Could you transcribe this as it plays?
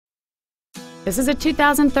This is a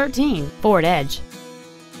 2013 Ford Edge.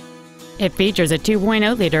 It features a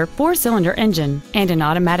 2.0-liter four-cylinder engine and an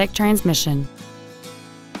automatic transmission.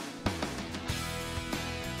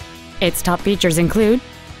 Its top features include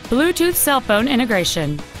Bluetooth cell phone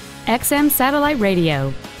integration, XM satellite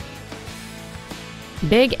radio,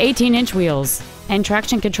 big 18-inch wheels, and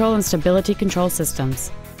traction control and stability control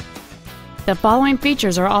systems. The following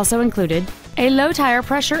features are also included: a low tire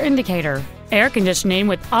pressure indicator, air conditioning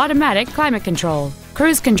with automatic climate control,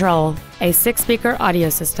 cruise control, a 6-speaker audio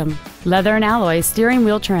system, leather and alloy steering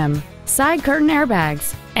wheel trim, side curtain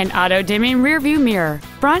airbags, an auto-dimming rear-view mirror,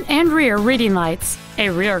 front and rear reading lights, a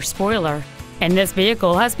rear spoiler, and this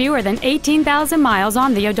vehicle has fewer than 18,000 miles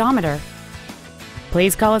on the odometer.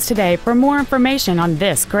 Please call us today for more information on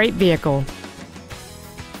this great vehicle.